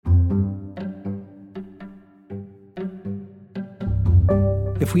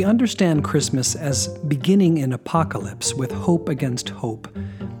If we understand Christmas as beginning in apocalypse with hope against hope,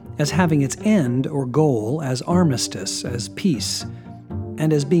 as having its end or goal as armistice, as peace,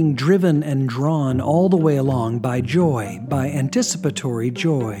 and as being driven and drawn all the way along by joy, by anticipatory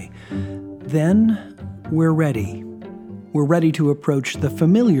joy, then we're ready. We're ready to approach the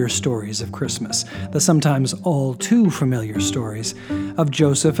familiar stories of Christmas, the sometimes all too familiar stories of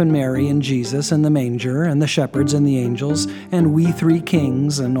Joseph and Mary and Jesus and the manger and the shepherds and the angels and we three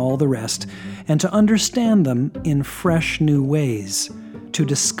kings and all the rest, and to understand them in fresh new ways, to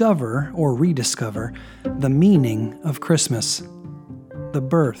discover or rediscover the meaning of Christmas, the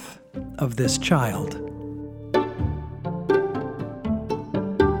birth of this child.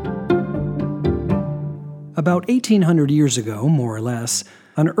 About 1800 years ago, more or less,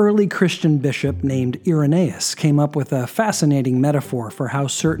 an early Christian bishop named Irenaeus came up with a fascinating metaphor for how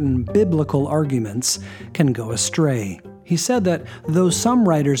certain biblical arguments can go astray. He said that though some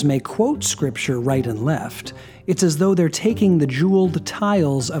writers may quote Scripture right and left, it's as though they're taking the jeweled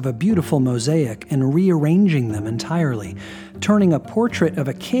tiles of a beautiful mosaic and rearranging them entirely, turning a portrait of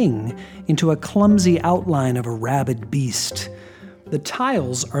a king into a clumsy outline of a rabid beast. The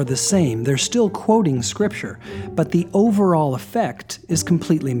tiles are the same, they're still quoting Scripture, but the overall effect is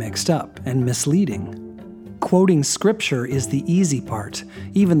completely mixed up and misleading. Quoting Scripture is the easy part.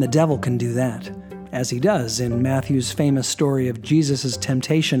 Even the devil can do that, as he does in Matthew's famous story of Jesus'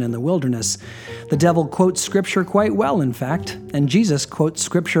 temptation in the wilderness. The devil quotes Scripture quite well, in fact, and Jesus quotes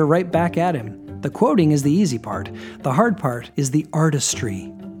Scripture right back at him. The quoting is the easy part. The hard part is the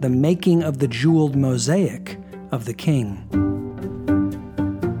artistry, the making of the jeweled mosaic of the king.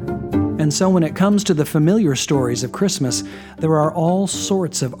 And so when it comes to the familiar stories of Christmas, there are all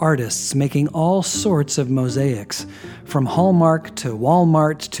sorts of artists making all sorts of mosaics, from Hallmark to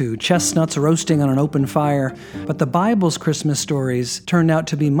Walmart to chestnuts roasting on an open fire. But the Bible's Christmas stories turned out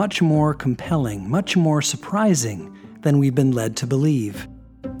to be much more compelling, much more surprising than we've been led to believe.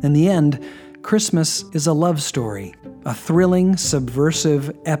 In the end, Christmas is a love story, a thrilling,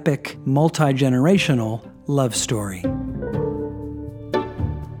 subversive, epic, multi-generational love story.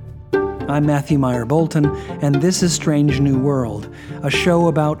 I'm Matthew Meyer Bolton, and this is Strange New World, a show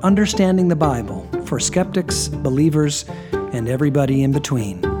about understanding the Bible for skeptics, believers, and everybody in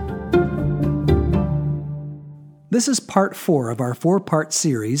between. This is part 4 of our 4-part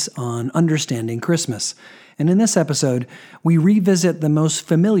series on understanding Christmas, and in this episode, we revisit the most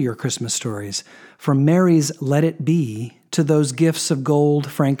familiar Christmas stories, from Mary's Let It Be to those gifts of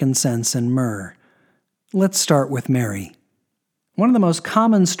gold, frankincense, and myrrh. Let's start with Mary. One of the most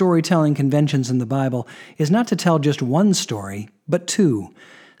common storytelling conventions in the Bible is not to tell just one story, but two,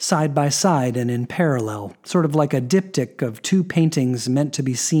 side by side and in parallel, sort of like a diptych of two paintings meant to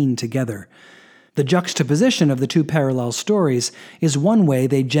be seen together. The juxtaposition of the two parallel stories is one way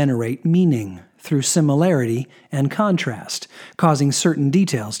they generate meaning, through similarity and contrast, causing certain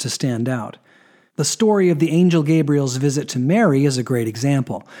details to stand out. The story of the angel Gabriel's visit to Mary is a great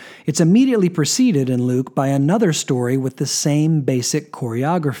example. It's immediately preceded in Luke by another story with the same basic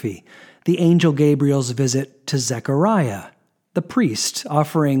choreography, the angel Gabriel's visit to Zechariah, the priest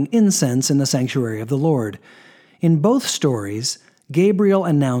offering incense in the sanctuary of the Lord. In both stories, Gabriel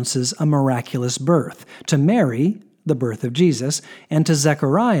announces a miraculous birth. To Mary, the birth of Jesus, and to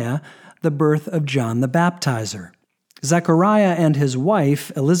Zechariah, the birth of John the Baptizer. Zechariah and his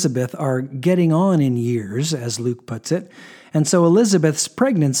wife, Elizabeth, are getting on in years, as Luke puts it, and so Elizabeth's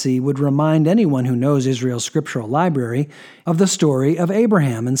pregnancy would remind anyone who knows Israel's scriptural library of the story of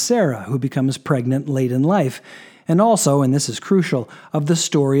Abraham and Sarah, who becomes pregnant late in life, and also, and this is crucial, of the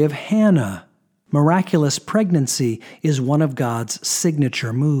story of Hannah. Miraculous pregnancy is one of God's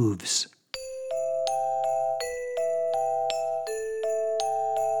signature moves.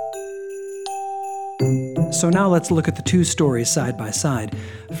 So now let's look at the two stories side by side.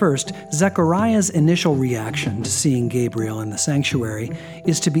 First, Zechariah's initial reaction to seeing Gabriel in the sanctuary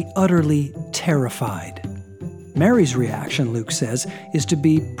is to be utterly terrified. Mary's reaction, Luke says, is to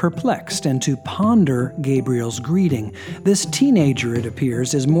be perplexed and to ponder Gabriel's greeting. This teenager, it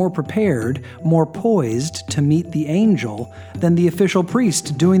appears, is more prepared, more poised to meet the angel than the official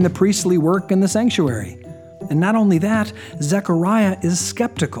priest doing the priestly work in the sanctuary. And not only that, Zechariah is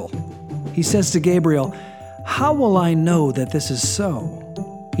skeptical. He says to Gabriel, "How will I know that this is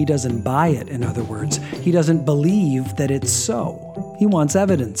so?" He doesn't buy it, in other words. He doesn't believe that it's so. He wants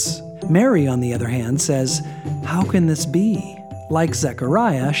evidence. Mary, on the other hand, says, "How can this be?" Like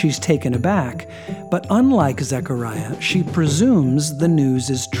Zechariah, she's taken aback. But unlike Zechariah, she presumes the news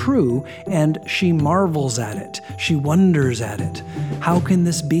is true, and she marvels at it. She wonders at it. How can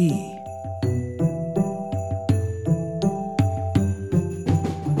this be?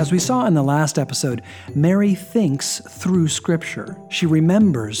 As we saw in the last episode, Mary thinks through Scripture. She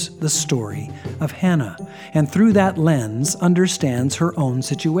remembers the story of Hannah, and through that lens understands her own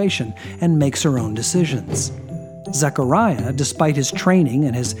situation and makes her own decisions. Zechariah, despite his training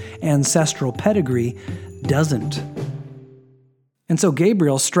and his ancestral pedigree, doesn't. And so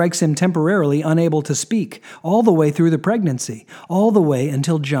Gabriel strikes him temporarily unable to speak, all the way through the pregnancy, all the way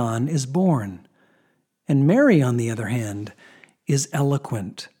until John is born. And Mary, on the other hand, is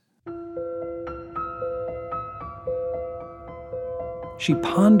eloquent. She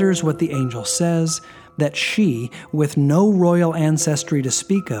ponders what the angel says, that she, with no royal ancestry to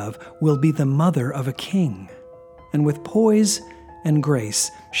speak of, will be the mother of a king. And with poise and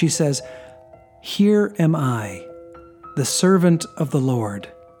grace, she says, "Here am I, the servant of the Lord.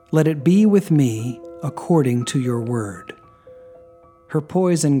 Let it be with me according to your word." Her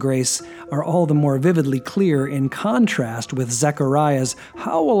poise and grace are all the more vividly clear in contrast with Zechariah's,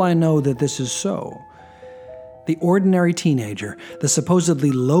 "How will I know that this is so?" The ordinary teenager, the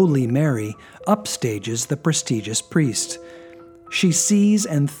supposedly lowly Mary, upstages the prestigious priest. She sees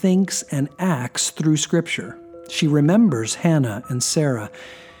and thinks and acts through Scripture. She remembers Hannah and Sarah,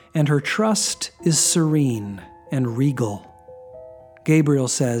 and her trust is serene and regal. Gabriel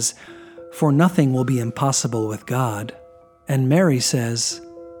says, "For nothing will be impossible with God." And Mary says,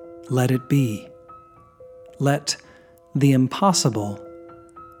 "Let it be. Let the impossible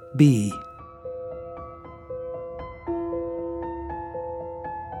be."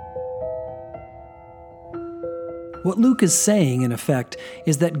 What Luke is saying, in effect,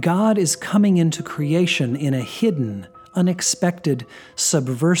 is that God is coming into creation in a hidden, unexpected,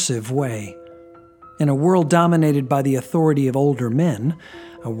 subversive way. In a world dominated by the authority of older men,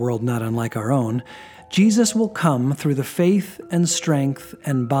 a world not unlike our own, Jesus will come through the faith and strength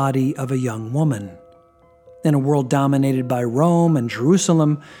and body of a young woman. In a world dominated by Rome and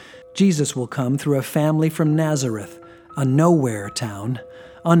Jerusalem, Jesus will come through a family from Nazareth, a nowhere town,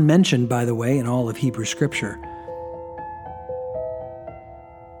 unmentioned, by the way, in all of Hebrew Scripture.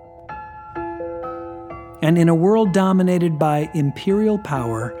 And in a world dominated by imperial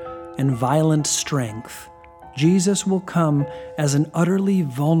power and violent strength, Jesus will come as an utterly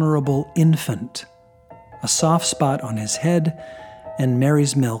vulnerable infant, a soft spot on his head and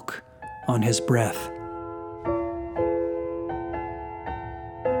Mary's milk on his breath.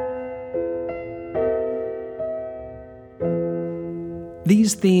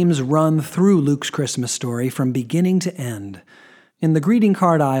 These themes run through Luke's Christmas story from beginning to end. In the greeting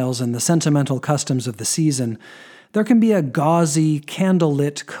card aisles and the sentimental customs of the season, there can be a gauzy,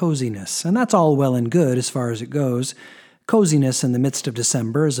 candlelit coziness, and that's all well and good as far as it goes. Coziness in the midst of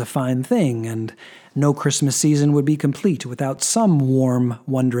December is a fine thing, and no Christmas season would be complete without some warm,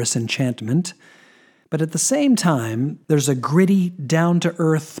 wondrous enchantment. But at the same time, there's a gritty,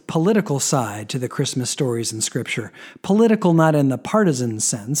 down-to-earth political side to the Christmas stories in Scripture. Political not in the partisan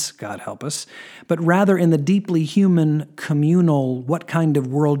sense, God help us, but rather in the deeply human, communal, what kind of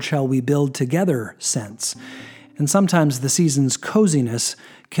world shall we build together sense. And sometimes the season's coziness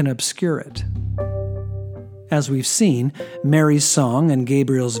can obscure it. As we've seen, Mary's song and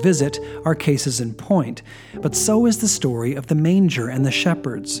Gabriel's visit are cases in point, but so is the story of the manger and the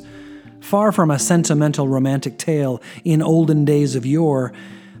shepherds. Far from a sentimental romantic tale in olden days of yore,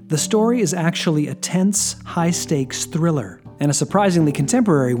 the story is actually a tense, high-stakes thriller, and a surprisingly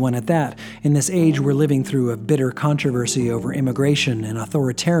contemporary one at that, in this age we're living through of bitter controversy over immigration and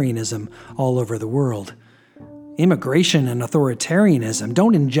authoritarianism all over the world. Immigration and authoritarianism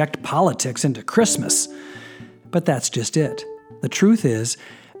don't inject politics into Christmas. But that's just it. The truth is,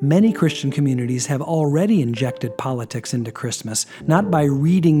 many Christian communities have already injected politics into Christmas, not by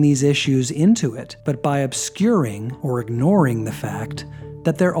reading these issues into it, but by obscuring or ignoring the fact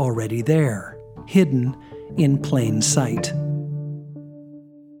that they're already there, hidden in plain sight.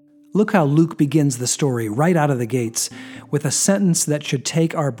 Look how Luke begins the story right out of the gates with a sentence that should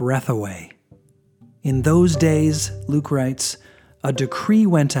take our breath away. In those days, Luke writes, a decree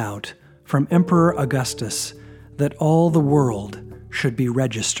went out from Emperor Augustus that all the world should be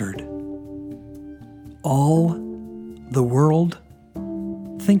registered. All the world?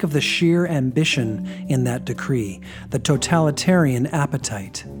 Think of the sheer ambition in that decree, the totalitarian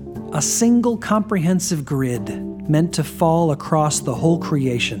appetite. A single comprehensive grid meant to fall across the whole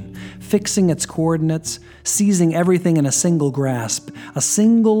creation, fixing its coordinates, seizing everything in a single grasp, a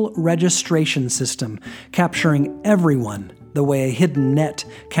single registration system, capturing everyone the way a hidden net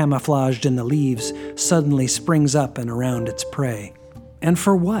camouflaged in the leaves suddenly springs up and around its prey. And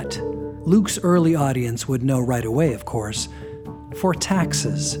for what? Luke's early audience would know right away, of course. for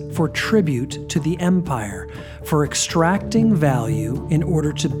taxes, for tribute to the empire, for extracting value in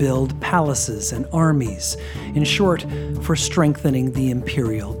order to build palaces and armies. In short, for strengthening the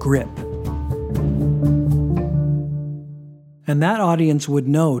imperial grip. And that audience would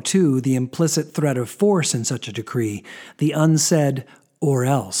know, too, the implicit threat of force in such a decree, the unsaid "or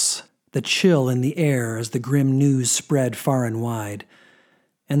else," the chill in the air as the grim news spread far and wide.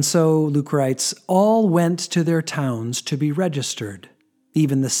 And so, Luke writes, all went to their towns to be registered,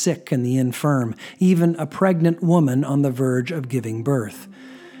 even the sick and the infirm, even a pregnant woman on the verge of giving birth.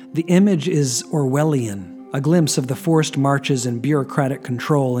 The image is Orwellian, a glimpse of the forced marches and bureaucratic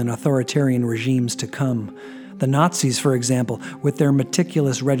control in authoritarian regimes to come. The Nazis, for example, with their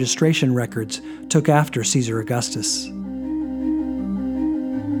meticulous registration records, took after Caesar Augustus.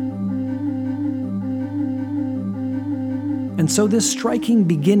 And so this striking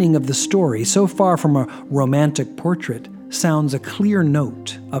beginning of the story, so far from a romantic portrait, sounds a clear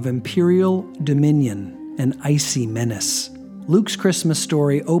note of imperial dominion and icy menace. Luke's Christmas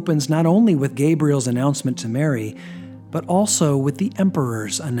story opens not only with Gabriel's announcement to Mary, but also with the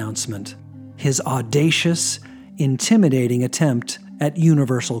emperor's announcement, his audacious, intimidating attempt at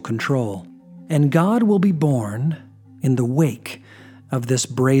universal control. And God will be born in the wake of this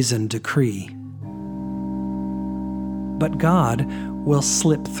brazen decree. But God will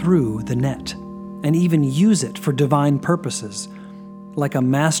slip through the net and even use it for divine purposes. Like a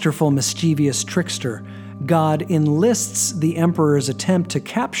masterful, mischievous trickster, God enlists the emperor's attempt to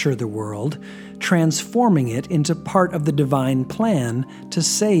capture the world, transforming it into part of the divine plan to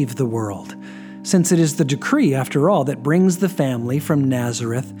save the world. Since it is the decree, after all, that brings the family from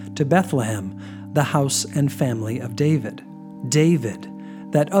Nazareth to Bethlehem, the house and family of David. David,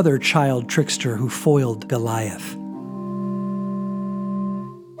 that other child trickster who foiled Goliath.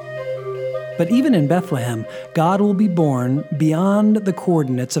 But even in Bethlehem, God will be born beyond the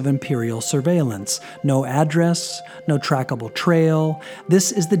coordinates of imperial surveillance. No address, no trackable trail.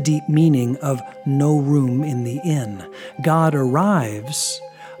 This is the deep meaning of no room in the inn. God arrives,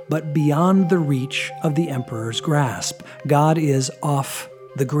 but beyond the reach of the emperor's grasp. God is off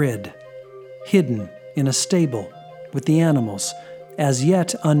the grid, hidden in a stable with the animals, as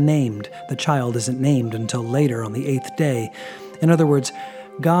yet unnamed. The child isn't named until later on the 8th day. In other words,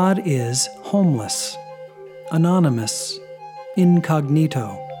 God is homeless, anonymous,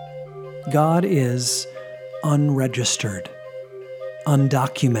 incognito. God is unregistered,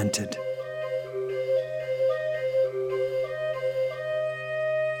 undocumented.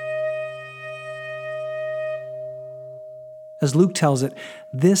 As Luke tells it,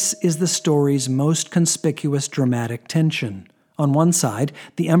 this is the story's most conspicuous dramatic tension. On one side,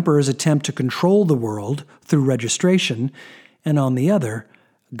 the emperor's attempt to control the world through registration, and on the other,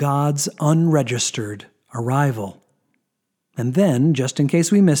 God's unregistered arrival. And then, just in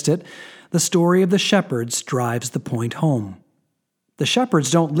case we missed it, the story of the shepherds drives the point home. The shepherds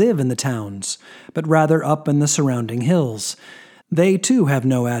don't live in the towns, but rather up in the surrounding hills. They too have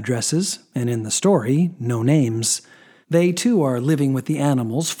no addresses, and in the story, no names. They too are living with the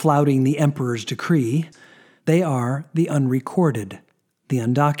animals, flouting the emperor's decree. They are the unrecorded, the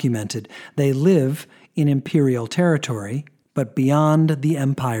undocumented. They live in imperial territory, but beyond the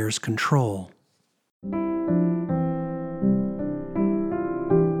empire's control.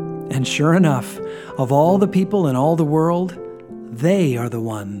 And sure enough, of all the people in all the world, they are the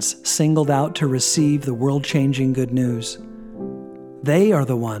ones singled out to receive the world-changing good news. They are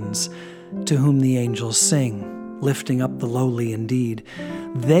the ones to whom the angels sing, lifting up the lowly indeed.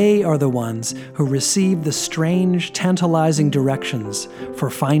 They are the ones who receive the strange, tantalizing directions for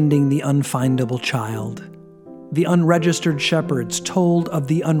finding the unfindable child. The unregistered shepherds told of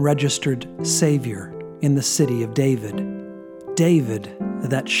the unregistered Savior in the city of David. David,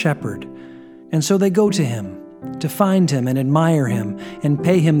 that shepherd. And so they go to him to find him and admire him and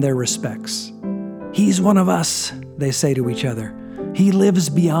pay him their respects. He's one of us, they say to each other. He lives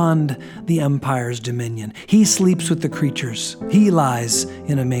beyond the empire's dominion. He sleeps with the creatures. He lies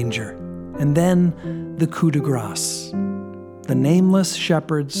in a manger. And then the coup de grace. The nameless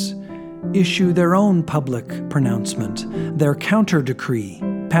shepherds issue their own public pronouncement, their counter-decree,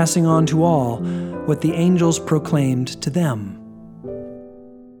 passing on to all what the angels proclaimed to them.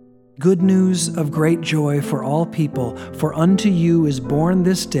 Good news of great joy for all people, for unto you is born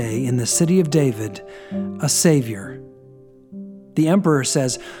this day in the city of David a Savior. The emperor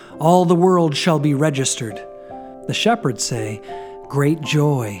says, all the world shall be registered. The shepherds say, great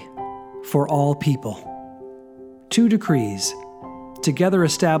joy for all people. Two decrees, together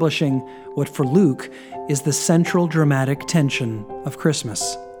establishing what for Luke is the central dramatic tension of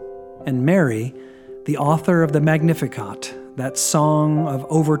Christmas. And Mary, the author of the Magnificat, that song of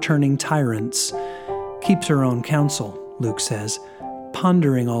overturning tyrants, keeps her own counsel, Luke says,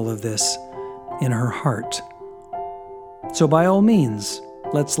 pondering all of this in her heart. So by all means,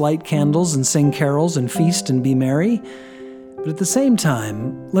 let's light candles and sing carols and feast and be merry. But at the same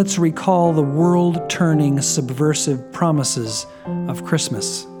time, let's recall the world-turning, subversive promises of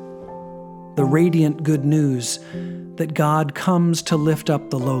Christmas. The radiant good news that God comes to lift up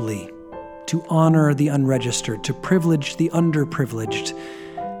the lowly, to honor the unregistered, to privilege the underprivileged,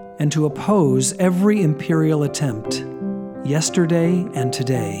 and to oppose every imperial attempt, yesterday and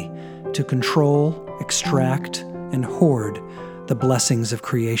today, to control, extract, and hoard the blessings of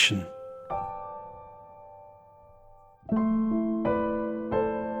creation.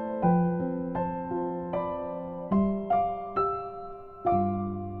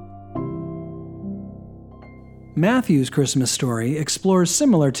 Matthew's Christmas story explores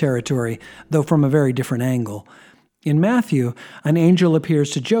similar territory, though from a very different angle. In Matthew, an angel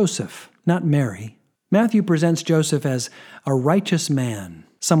appears to Joseph, not Mary. Matthew presents Joseph as a righteous man,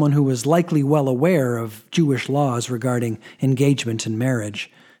 someone who was likely well aware of Jewish laws regarding engagement and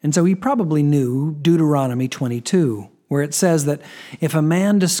marriage. And so he probably knew Deuteronomy 22, where it says that if a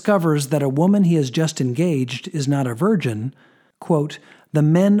man discovers that a woman he has just engaged is not a virgin, quote, the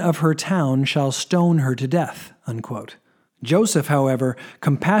men of her town shall stone her to death, unquote. Joseph, however,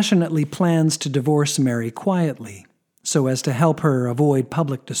 compassionately plans to divorce Mary quietly, so as to help her avoid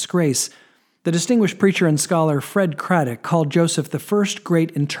public disgrace. The distinguished preacher and scholar Fred Craddock called Joseph the first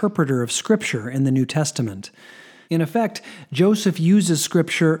great interpreter of Scripture in the New Testament. In effect, Joseph uses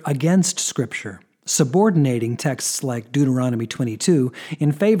Scripture against Scripture, subordinating texts like Deuteronomy 22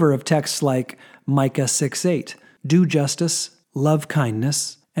 in favor of texts like Micah 6:8, do justice, love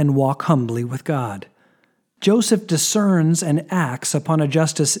kindness, and walk humbly with God. Joseph discerns and acts upon a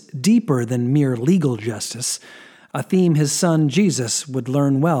justice deeper than mere legal justice, a theme his son Jesus would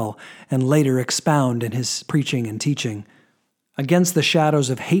learn well and later expound in his preaching and teaching. Against the shadows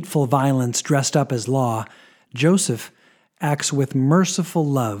of hateful violence dressed up as law, Joseph acts with merciful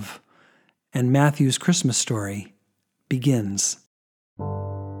love, and Matthew's Christmas story begins.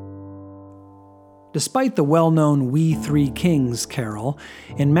 Despite the well-known We Three Kings carol,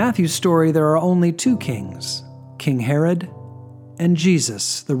 in Matthew's story there are only two kings, King Herod and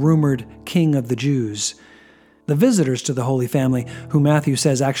Jesus, the rumored king of the Jews. The visitors to the Holy Family, who Matthew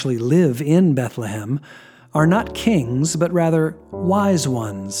says actually live in Bethlehem, are not kings, but rather wise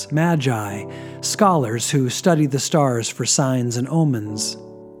ones, magi, scholars who study the stars for signs and omens.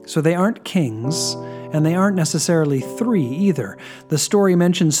 So they aren't kings, and they aren't necessarily three either. The story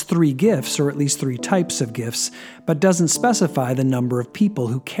mentions three gifts, or at least three types of gifts, but doesn't specify the number of people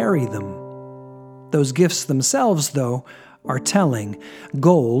who carry them. Those gifts themselves, though, are telling.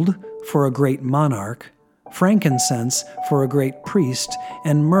 Gold for a great monarch, frankincense for a great priest,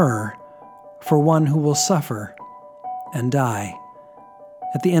 and myrrh for one who will suffer and die.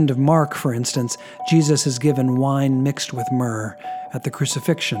 At the end of Mark, for instance, Jesus is given wine mixed with myrrh at the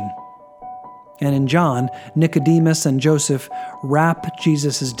crucifixion. And in John, Nicodemus and Joseph wrap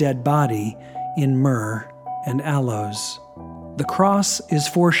Jesus' dead body in myrrh and aloes. The cross is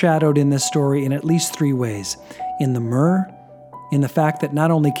foreshadowed in this story in at least three ways. In the myrrh, in the fact that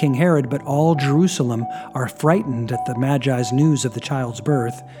not only King Herod but all Jerusalem are frightened at the Magi's news of the child's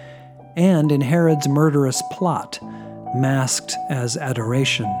birth, and in Herod's murderous plot, masked as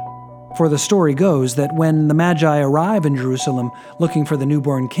adoration. For the story goes that when the Magi arrive in Jerusalem looking for the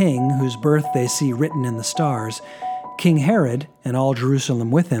newborn king, whose birth they see written in the stars, King Herod, and all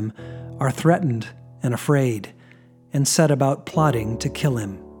Jerusalem with him, are threatened and afraid, and set about plotting to kill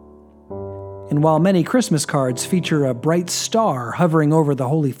him. And while many Christmas cards feature a bright star hovering over the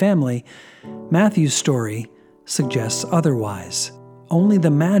Holy Family, Matthew's story suggests otherwise. Only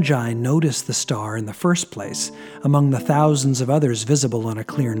the Magi noticed the star in the first place, among the thousands of others visible on a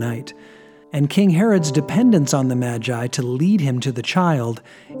clear night. And King Herod's dependence on the Magi to lead him to the child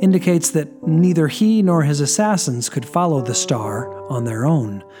indicates that neither he nor his assassins could follow the star on their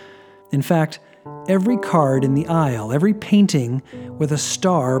own. In fact, every card in the aisle, every painting with a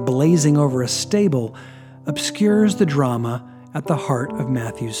star blazing over a stable, obscures the drama at the heart of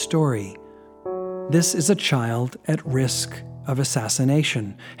Matthew's story. This is a child at risk of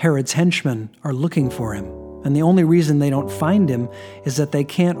assassination. Herod's henchmen are looking for him, and the only reason they don't find him is that they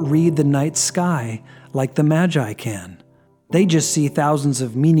can't read the night sky like the Magi can. They just see thousands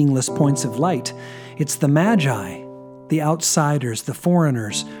of meaningless points of light. It's the Magi, the outsiders, the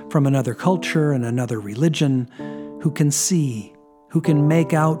foreigners from another culture and another religion, who can see, who can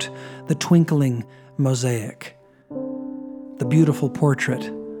make out the twinkling mosaic, the beautiful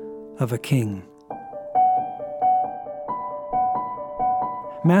portrait of a king.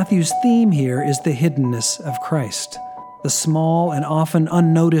 Matthew's theme here is the hiddenness of Christ, the small and often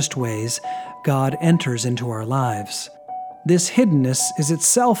unnoticed ways God enters into our lives. This hiddenness is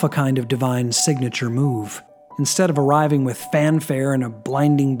itself a kind of divine signature move. Instead of arriving with fanfare and a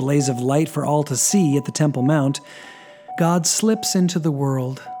blinding blaze of light for all to see at the Temple Mount, God slips into the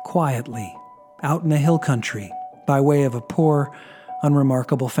world quietly, out in the hill country, by way of a poor,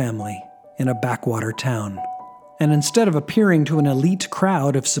 unremarkable family in a backwater town. And instead of appearing to an elite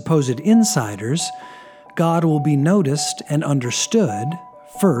crowd of supposed insiders, God will be noticed and understood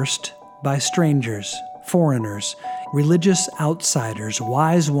first by strangers, foreigners, religious outsiders,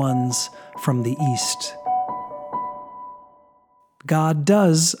 wise ones from the East. God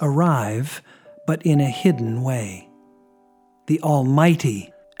does arrive, but in a hidden way. The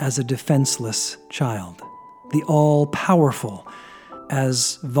Almighty as a defenseless child. The All-Powerful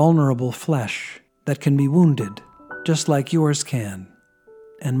as vulnerable flesh that can be wounded, just like yours can,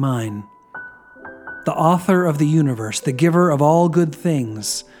 and mine. The author of the universe, the giver of all good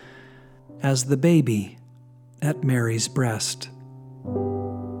things, as the baby at Mary's breast.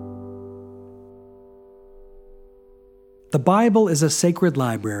 The Bible is a sacred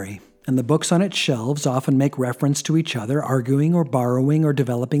library, and the books on its shelves often make reference to each other, arguing or borrowing or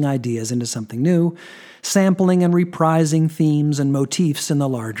developing ideas into something new, sampling and reprising themes and motifs in the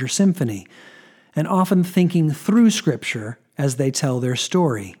larger symphony, and often thinking through Scripture as they tell their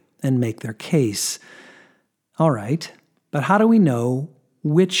story and make their case. All right, but how do we know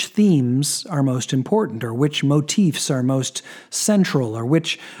which themes are most important, or which motifs are most central, or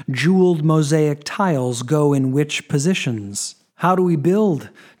which jeweled mosaic tiles go in which positions? How do we build,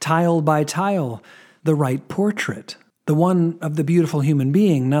 tile by tile, the right portrait? The one of the beautiful human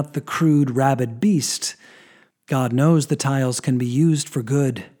being, not the crude, rabid beast. God knows the tiles can be used for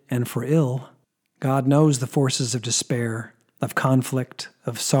good and for ill. God knows the forces of despair, of conflict,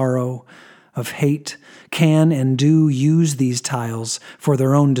 of sorrow, of hate, can and do use these tiles for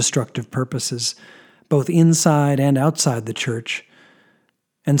their own destructive purposes, both inside and outside the church.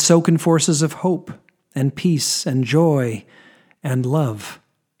 And so can forces of hope and peace and joy and love.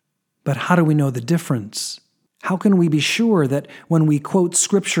 But how do we know the difference? How can we be sure that when we quote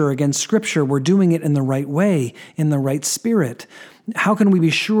Scripture against Scripture, we're doing it in the right way, in the right spirit? How can we be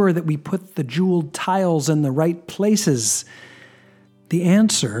sure that we put the jeweled tiles in the right places? The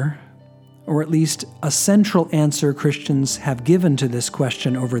answer, or at least a central answer Christians have given to this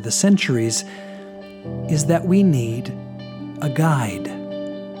question over the centuries, is that we need a guide.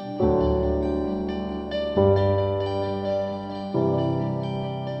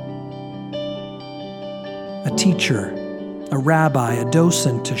 A teacher, a rabbi, a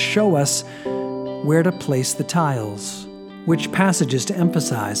docent to show us where to place the tiles, which passages to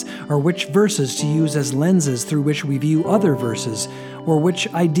emphasize, or which verses to use as lenses through which we view other verses, or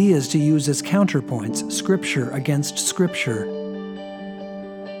which ideas to use as counterpoints, Scripture against Scripture.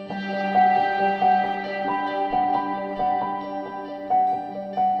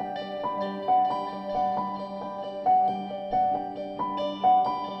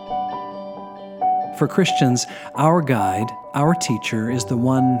 For Christians, our guide, our teacher, is the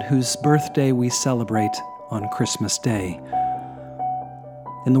one whose birthday we celebrate on Christmas Day.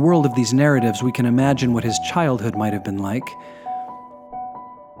 In the world of these narratives, we can imagine what his childhood might have been like.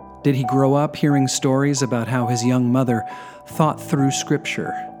 Did he grow up hearing stories about how his young mother thought through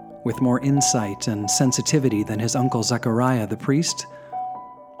Scripture with more insight and sensitivity than his uncle Zechariah the priest?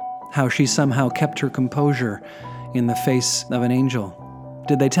 How she somehow kept her composure in the face of an angel?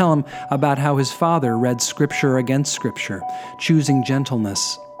 Did they tell him about how his father read Scripture against Scripture, choosing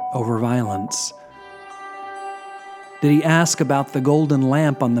gentleness over violence? Did he ask about the golden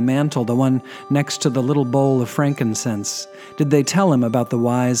lamp on the mantle, the one next to the little bowl of frankincense? Did they tell him about the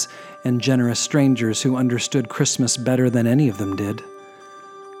wise and generous strangers who understood Christmas better than any of them did?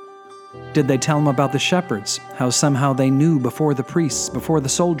 Did they tell him about the shepherds, how somehow they knew before the priests, before the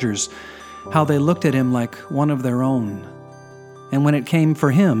soldiers, how they looked at him like one of their own? And when it came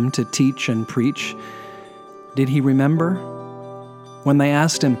for him to teach and preach, did he remember? When they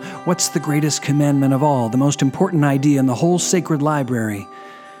asked him, "What's the greatest commandment of all, the most important idea in the whole sacred library?"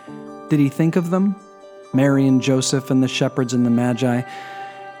 Did he think of them? Mary and Joseph and the shepherds and the Magi,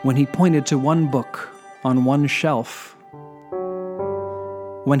 when he pointed to one book on one shelf?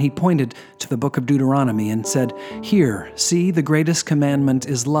 When he pointed to the book of Deuteronomy and said, "Here, see, the greatest commandment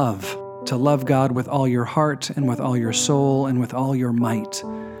is love, to love God with all your heart and with all your soul and with all your might."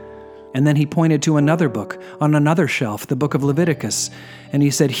 And then he pointed to another book on another shelf, the book of Leviticus, and he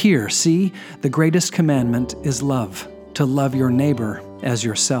said, "Here, see, the greatest commandment is love, to love your neighbor as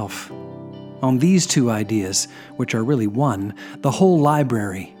yourself." On these two ideas, which are really one, the whole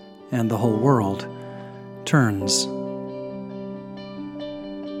library and the whole world turns.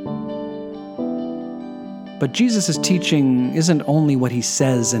 But Jesus' teaching isn't only what he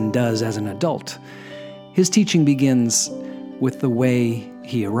says and does as an adult. His teaching begins with the way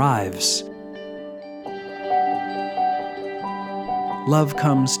he arrives. Love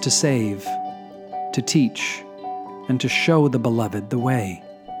comes to save, to teach, and to show the beloved the way.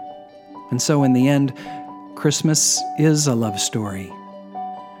 And so in the end, Christmas is a love story.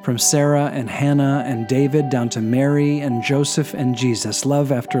 From Sarah and Hannah and David down to Mary and Joseph and Jesus,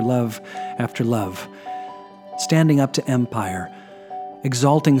 love after love after love. Standing up to empire,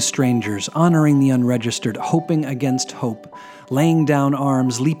 exalting strangers, honoring the unregistered, hoping against hope, laying down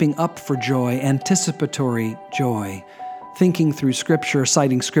arms, leaping up for joy, anticipatory joy, thinking through Scripture,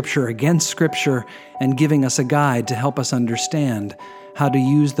 citing Scripture against Scripture, and giving us a guide to help us understand how to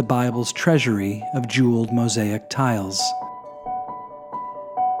use the Bible's treasury of jeweled mosaic tiles.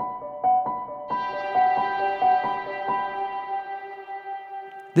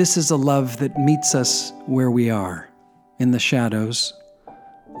 This is a love that meets us where we are, in the shadows,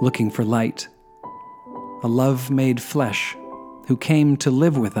 looking for light. A love made flesh, who came to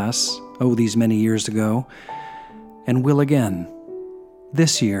live with us, these many years ago, and will again,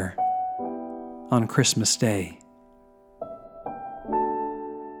 this year, on Christmas Day.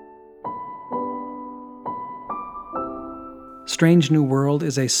 Strange New World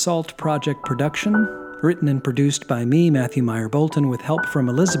is a SALT Project production, written and produced by me, Matthew Meyer Bolton, with help from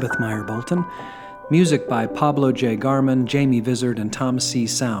Elizabeth Meyer Bolton. Music by Pablo J. Garman, Jamie Vizard, and Tom C.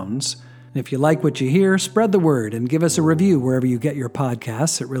 Sounds. If you like what you hear, spread the word and give us a review wherever you get your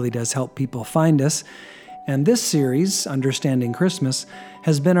podcasts. It really does help people find us. And this series, Understanding Christmas,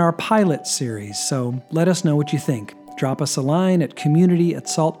 has been our pilot series, so let us know what you think. Drop us a line at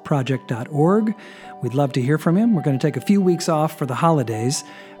community@saltproject.org. We'd love to hear from you. We're going to take a few weeks off for the holidays,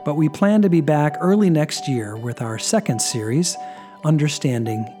 but we plan to be back early next year with our second series,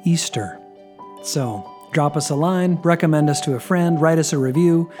 Understanding Easter. So drop us a line, recommend us to a friend, write us a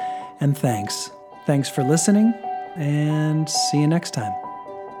review, and thanks. Thanks for listening, and see you next time.